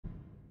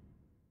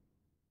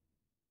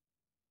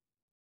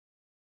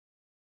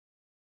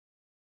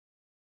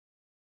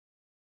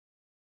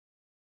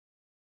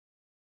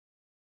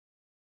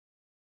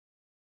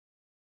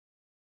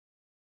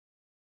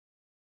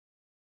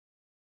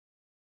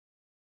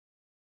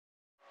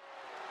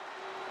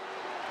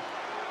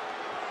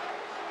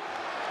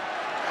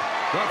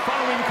The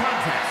following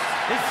contest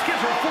is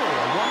scheduled for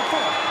one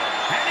fall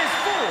and is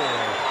for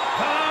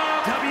the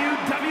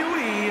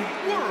WWE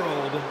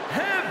World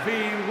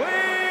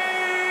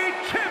Heavyweight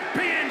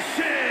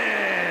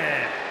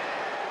Championship.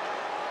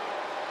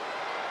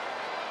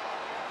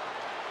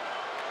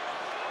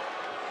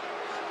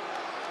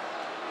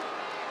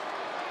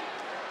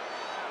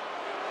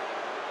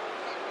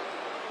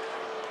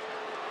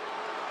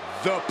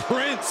 The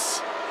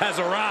Prince has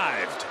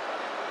arrived.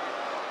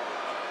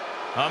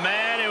 A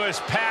man who has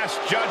passed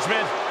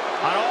judgment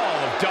on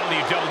all of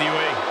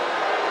WWE.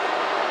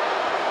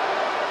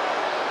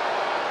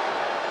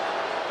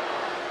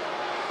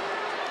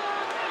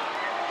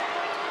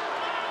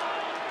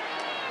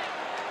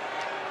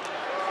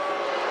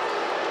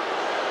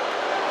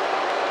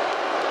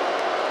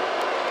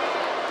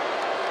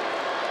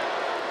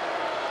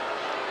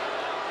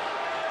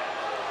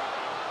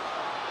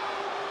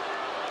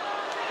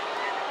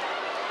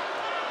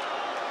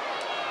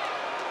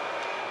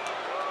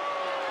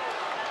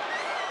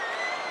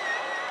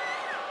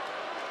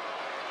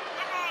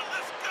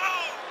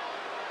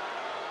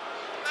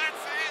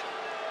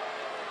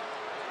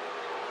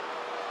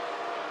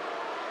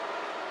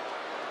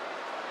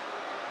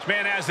 This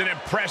man has an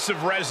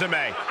impressive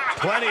resume.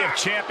 Plenty of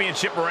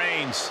championship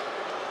reigns.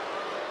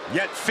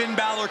 Yet Finn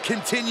Balor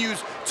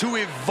continues to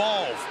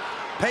evolve.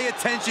 Pay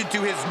attention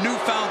to his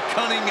newfound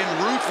cunning and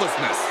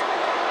ruthlessness.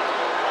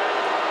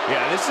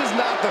 Yeah, this is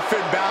not the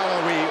Finn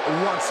Balor we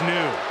once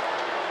knew.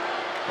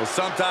 Well,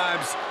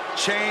 sometimes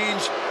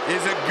change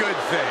is a good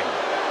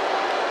thing.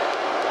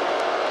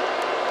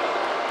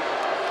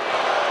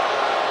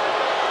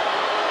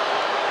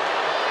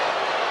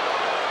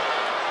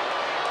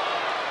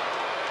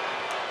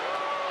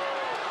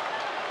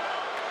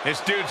 This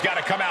dude's got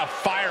to come out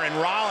firing.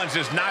 Rollins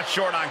is not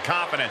short on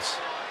confidence.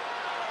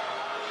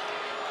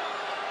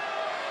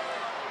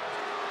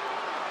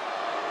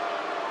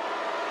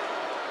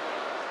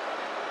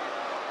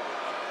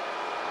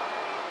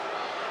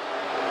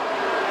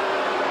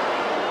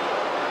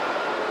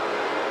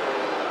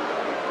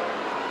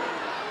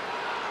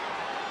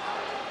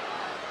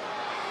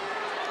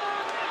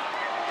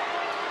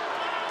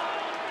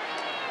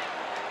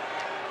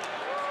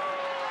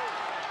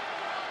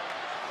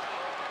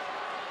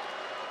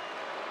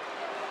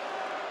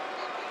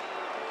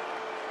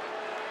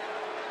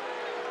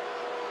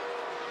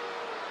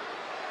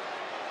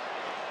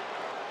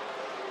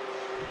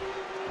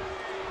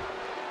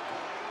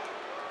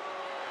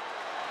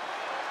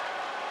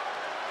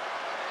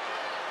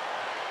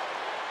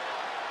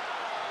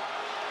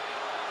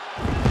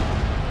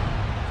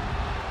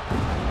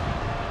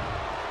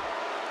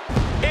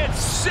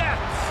 Seth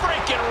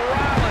Freakin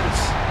Rollins.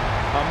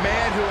 A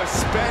man who has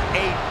spent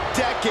a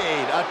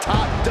decade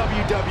atop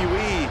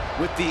WWE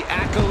with the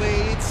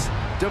accolades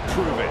to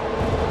prove it.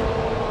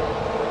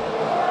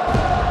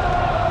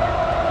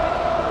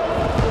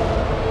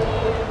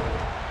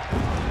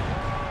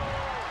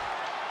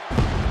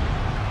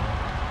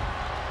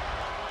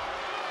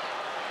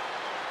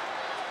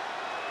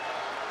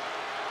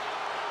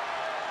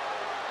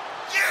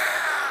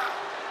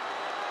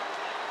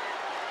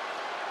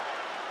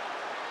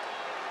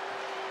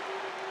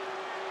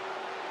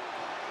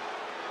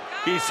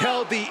 He's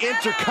held the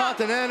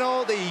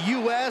Intercontinental, the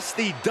US,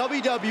 the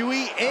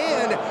WWE,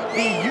 and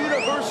the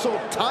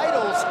Universal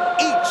titles,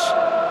 each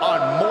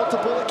on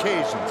multiple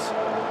occasions.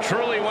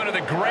 Truly one of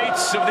the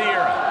greats of the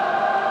era.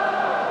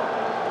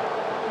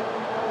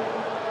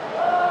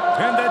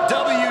 And the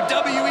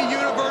WWE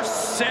Universe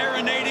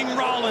serenading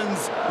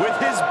Rollins with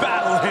his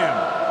battle hymn.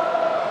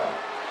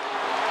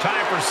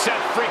 Time for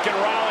Seth Freakin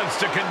Rollins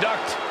to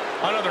conduct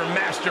another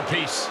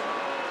masterpiece.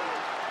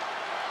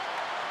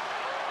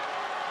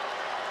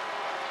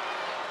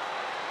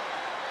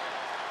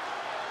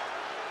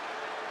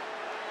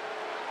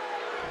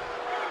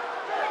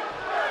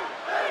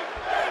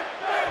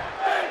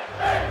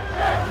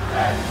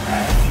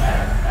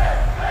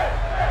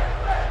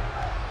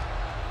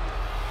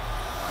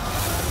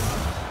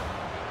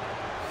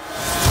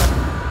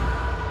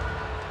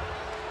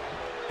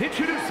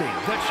 Introducing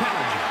the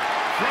challenger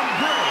from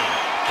Bray,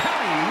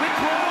 County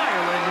Wicklow,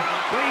 Ireland,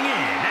 weighing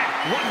in at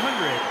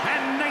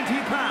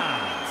 190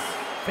 pounds,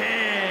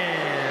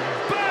 Finn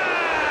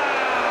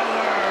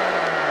Balor.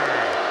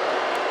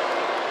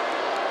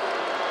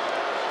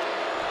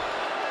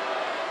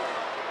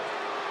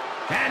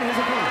 And his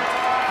opponent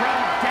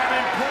from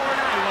Davenport,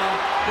 Iowa,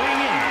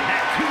 weighing in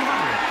at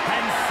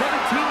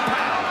 217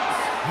 pounds,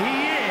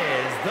 he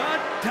is the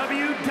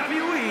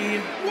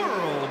WWE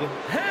World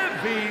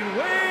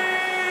Heavyweight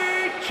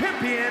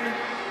Champion,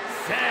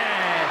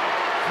 Seth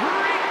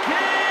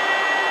Freakin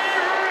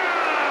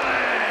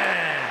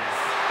Rollins.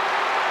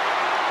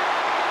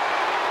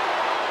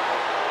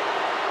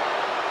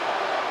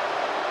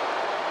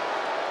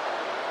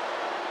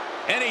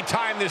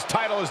 Anytime this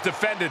title is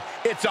defended,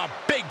 it's a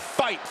big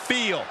fight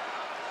feel.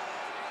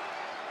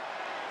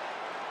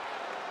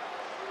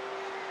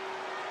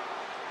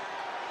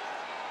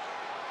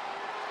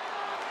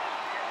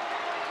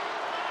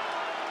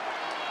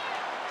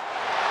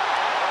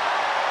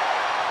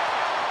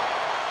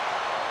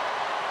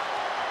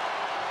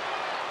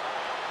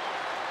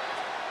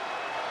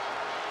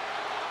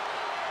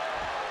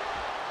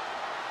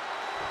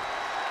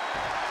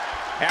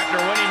 After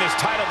winning his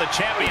title, the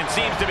champion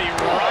seems to be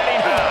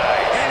riding high.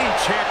 Any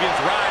champion's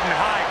riding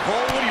high.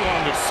 Cole, what do you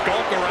want him to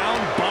skulk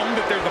around, bummed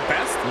that they're the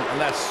best?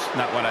 That's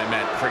not what I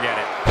meant. Forget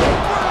it.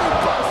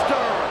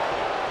 Buster!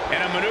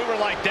 And a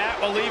maneuver like that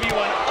will leave you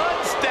on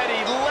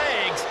unsteady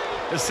legs,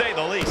 to say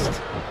the least.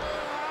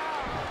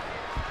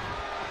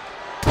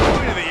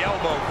 Point of the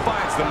elbow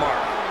finds the mark.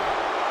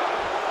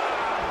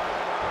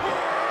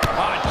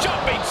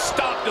 Jumping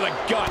stomp to the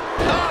gut.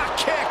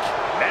 Kick.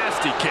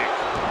 Nasty kick.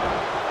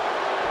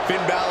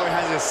 Finn Balor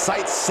has his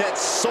sights set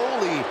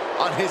solely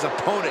on his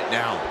opponent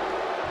now.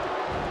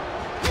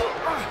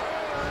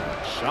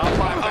 Shot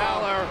by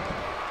Balor.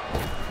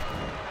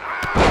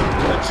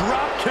 The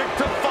drop kick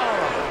to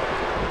follow.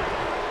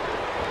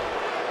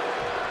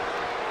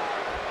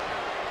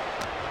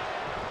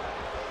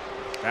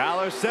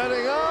 Balor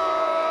setting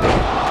up.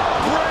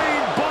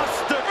 Brain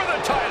buster For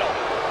the title.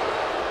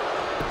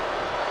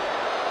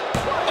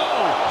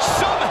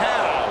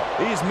 somehow.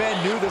 These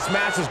men knew this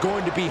match was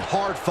going to be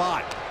hard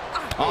fought.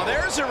 Oh,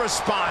 there's a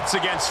response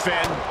against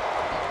Finn.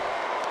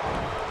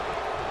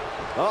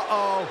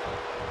 Uh-oh.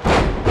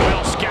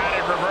 Well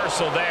scattered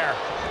reversal there.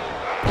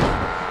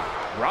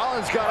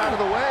 Rollins got out of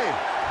the way.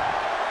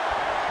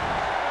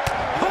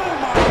 Oh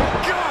my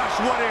gosh,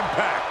 what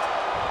impact.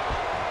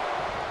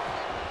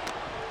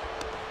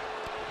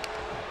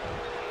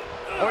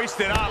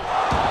 Hoisted up.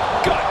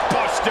 Gut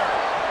buster.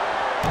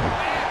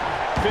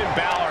 Finn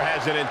Balor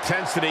has an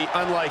intensity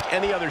unlike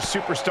any other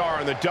superstar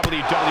on the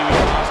WWE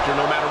roster,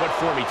 no matter what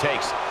form he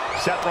takes.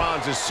 Seth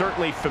Rollins is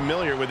certainly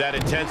familiar with that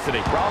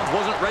intensity. Rollins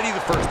wasn't ready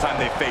the first time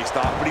they faced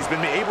off, but he's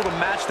been able to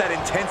match that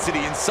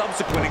intensity in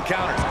subsequent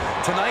encounters.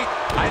 Tonight,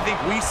 I think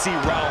we see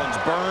Rollins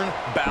burn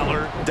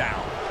Balor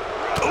down.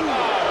 Ooh,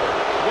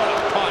 what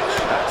a punch.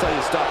 That's how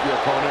you stop your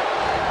opponent.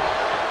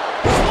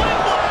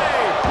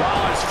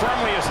 Rollins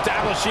firmly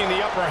establishing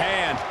the upper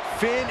hand.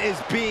 Finn is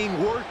being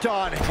worked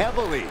on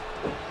heavily.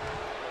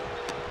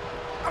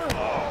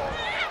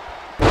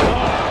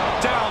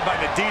 Down by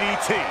the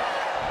DDT.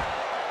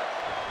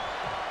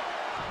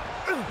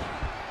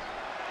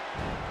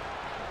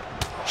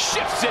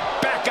 Shifts it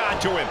back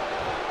onto him.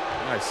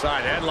 Nice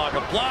side headlock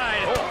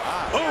applied.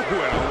 Oh, and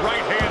a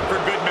right hand for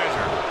good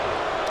measure.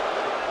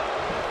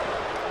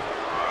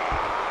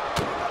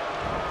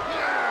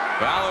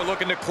 Balor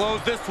looking to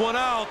close this one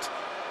out.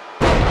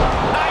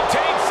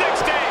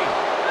 1960.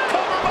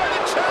 Cover by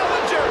the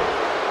challenger.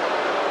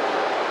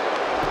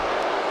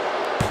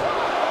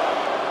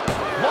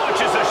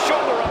 Launches a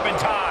shoulder up in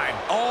time.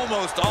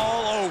 Almost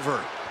all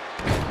over.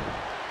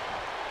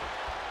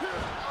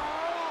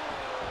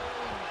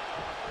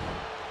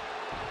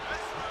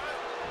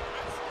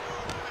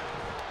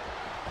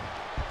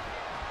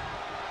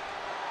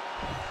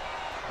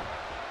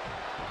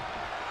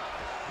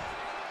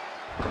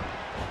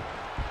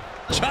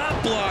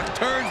 Chop block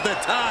turns the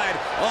tide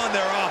on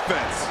their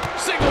offense.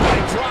 Single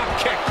leg drop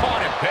kick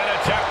caught him. Pin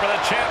attack for the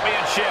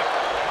championship.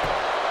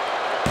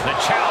 The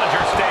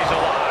challenger stays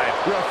alive.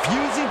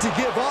 Refusing to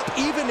give up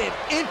even an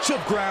inch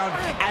of ground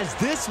as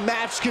this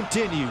match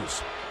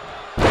continues.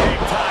 Big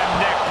time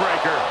neck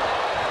breaker.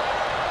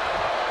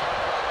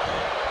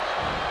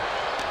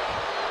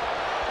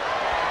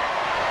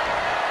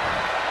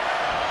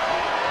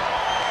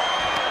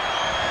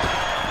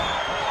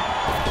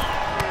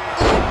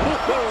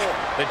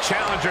 The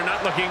challenger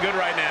not looking good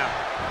right now.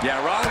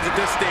 Yeah, Rollins at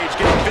this stage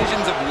getting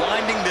visions of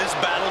winding this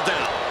battle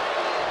down.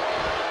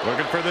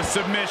 Looking for the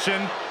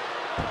submission.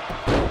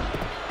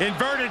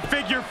 Inverted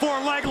figure 4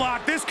 leg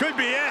lock. This could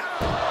be it.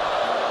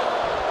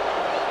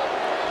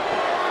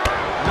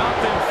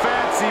 Nothing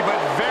fancy,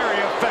 but very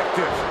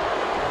effective.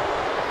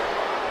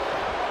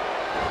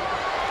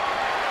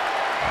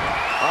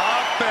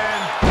 Up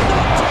and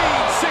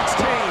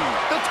 19-16.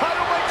 The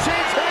title might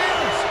change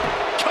hands.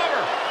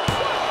 Cover.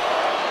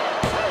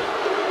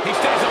 He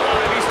stays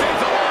alive. He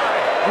stays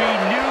alive. We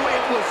knew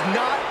it was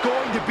not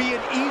going to be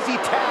an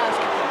easy task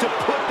to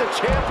put the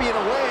champion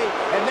away,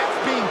 and that's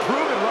being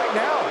proven right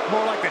now.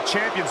 More like the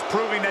champions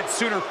proving that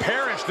sooner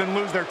perish than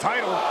lose their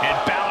title. And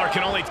Balor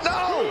can only...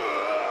 No!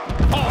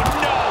 Oh,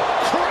 no!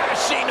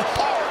 Crashing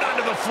hard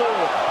onto the floor.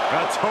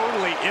 A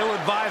totally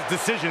ill-advised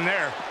decision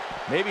there.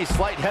 Maybe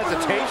slight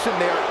hesitation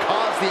there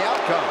caused the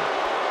outcome.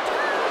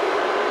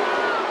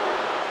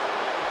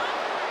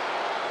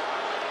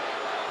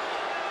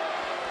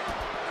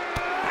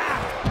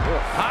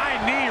 High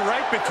knee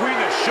right between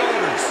the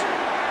shoulders.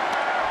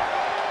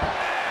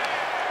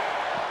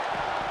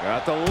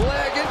 Got the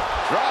leg and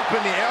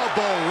dropping the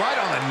elbow right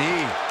on the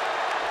knee.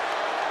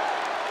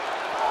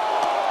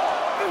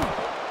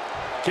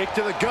 Kick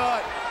to the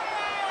gut.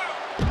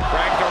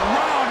 Cranked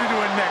around into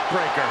a neck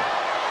breaker.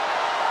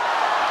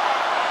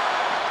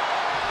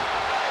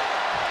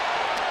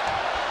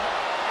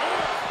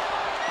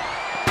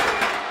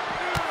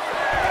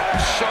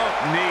 Sharp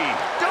knee.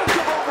 Don't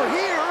come over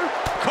here.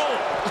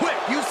 Cole, quick,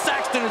 use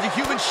Saxton as a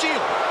human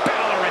shield.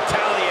 Balor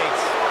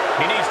retaliates.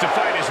 He needs to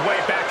fight his way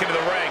back into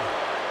the ring.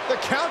 The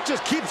count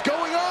just keeps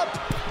going up.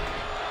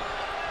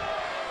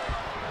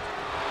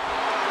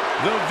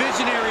 The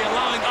Visionary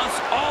allowing us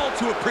all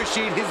to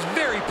appreciate his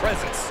very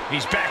presence.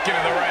 He's back into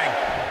the ring.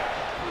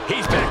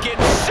 He's back in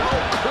so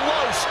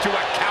close to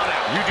a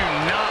countout. You do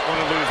not want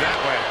to lose that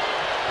way.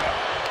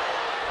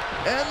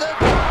 And the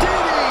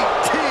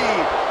DDT!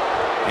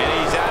 And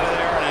he's out of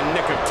there in a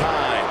nick of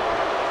time.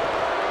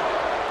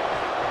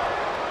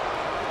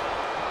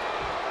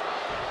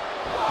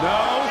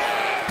 No.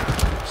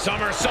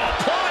 Somersault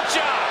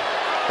plancha!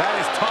 That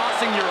is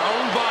tossing your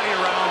own body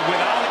around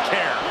without a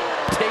care.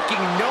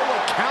 Taking no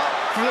account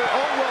for their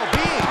own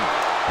well-being.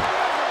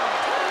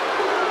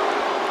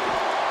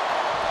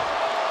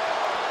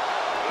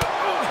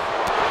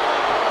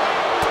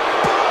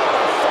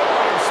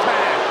 Forearm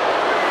smack.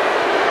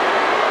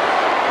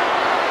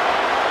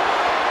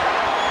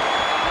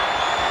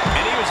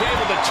 And he was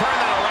able to turn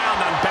that around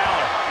on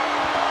Balor.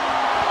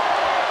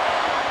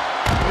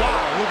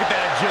 Wow, look at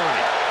that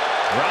agility.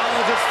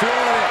 Rollins is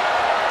feeling it.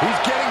 He's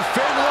getting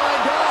Finn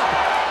lined up.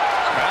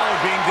 Balor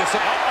being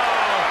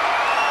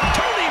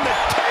Turning the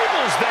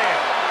tables there.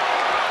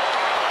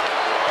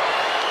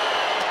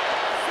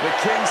 The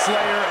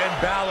Kingslayer and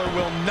Balor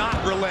will not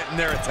relent in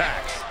their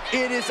attacks.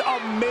 It is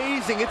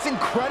amazing. It's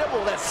incredible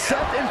that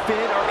Seth and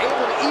Finn are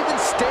able to even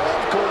stand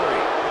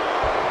Corey.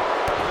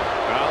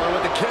 Balor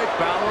with the kick.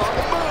 Balor on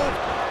the move.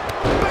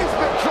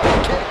 Basement drop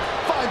kick.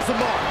 Finds the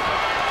mark.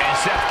 And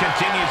Seth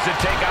continues to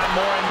take on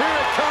more. And Here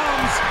it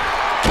comes.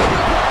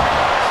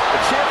 The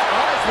champ's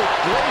eyes look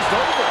glazed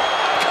over.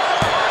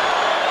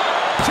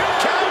 two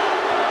count.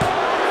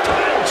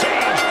 Title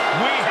change.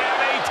 We have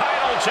a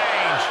title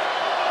change.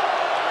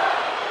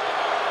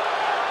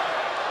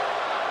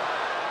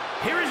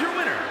 Here is your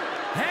winner,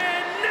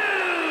 and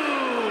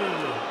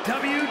new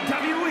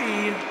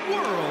WWE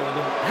World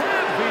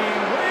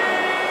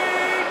Heavyweight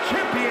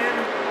Champion,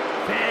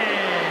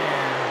 Finn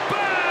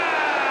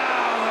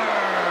Balor.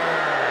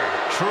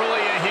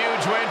 Truly a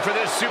huge win for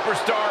this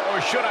superstar,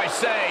 or should I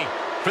say,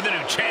 for the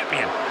new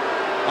champion.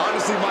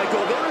 Honestly,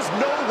 Michael, there is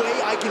no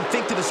way I can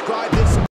think to describe this